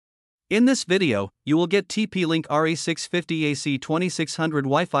In this video, you will get TP-Link RE650 AC2600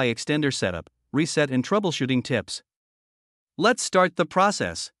 Wi-Fi extender setup, reset and troubleshooting tips. Let's start the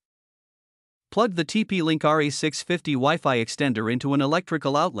process. Plug the TP-Link RE650 Wi-Fi extender into an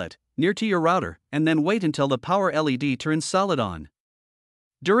electrical outlet near to your router and then wait until the power LED turns solid on.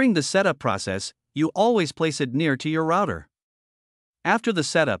 During the setup process, you always place it near to your router. After the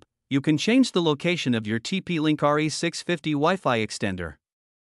setup, you can change the location of your TP-Link RE650 Wi-Fi extender.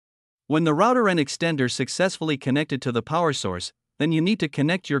 When the router and extender successfully connected to the power source, then you need to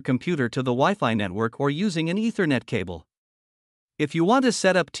connect your computer to the Wi-Fi network or using an Ethernet cable. If you want to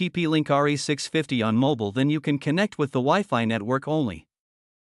set up TP-Link RE650 on mobile, then you can connect with the Wi-Fi network only.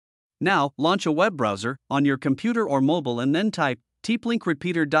 Now, launch a web browser on your computer or mobile and then type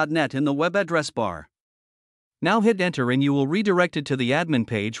tplinkrepeater.net in the web address bar. Now hit enter and you will redirect it to the admin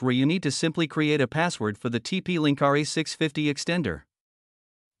page where you need to simply create a password for the TP-Link RE650 extender.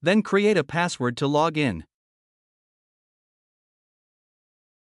 Then create a password to log in.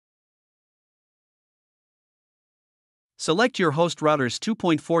 Select your host router's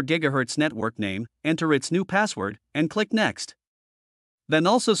 2.4 GHz network name, enter its new password, and click Next. Then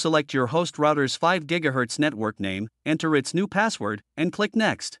also select your host router's 5 GHz network name, enter its new password, and click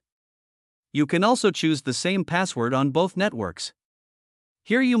Next. You can also choose the same password on both networks.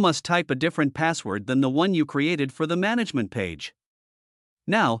 Here you must type a different password than the one you created for the management page.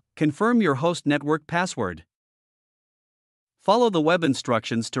 Now, confirm your host network password. Follow the web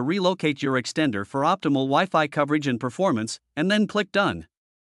instructions to relocate your extender for optimal Wi-Fi coverage and performance, and then click Done.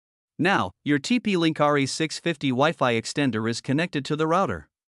 Now, your TP-Link RE650 Wi-Fi extender is connected to the router.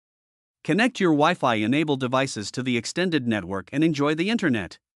 Connect your Wi-Fi enabled devices to the extended network and enjoy the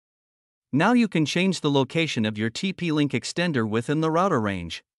internet. Now you can change the location of your TP-Link extender within the router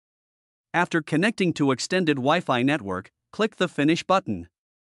range. After connecting to extended Wi-Fi network, click the Finish button.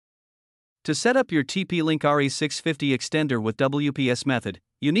 To set up your TP-Link RE650 extender with WPS method,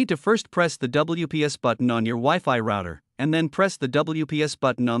 you need to first press the WPS button on your Wi-Fi router, and then press the WPS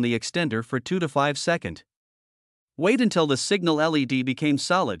button on the extender for 2 to 5 seconds. Wait until the signal LED becomes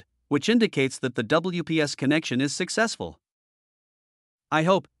solid, which indicates that the WPS connection is successful. I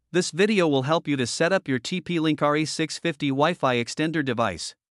hope this video will help you to set up your TP-Link RE650 Wi-Fi extender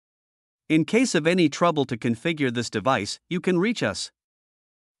device. In case of any trouble to configure this device, you can reach us.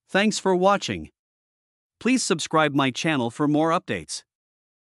 Thanks for watching. Please subscribe my channel for more updates.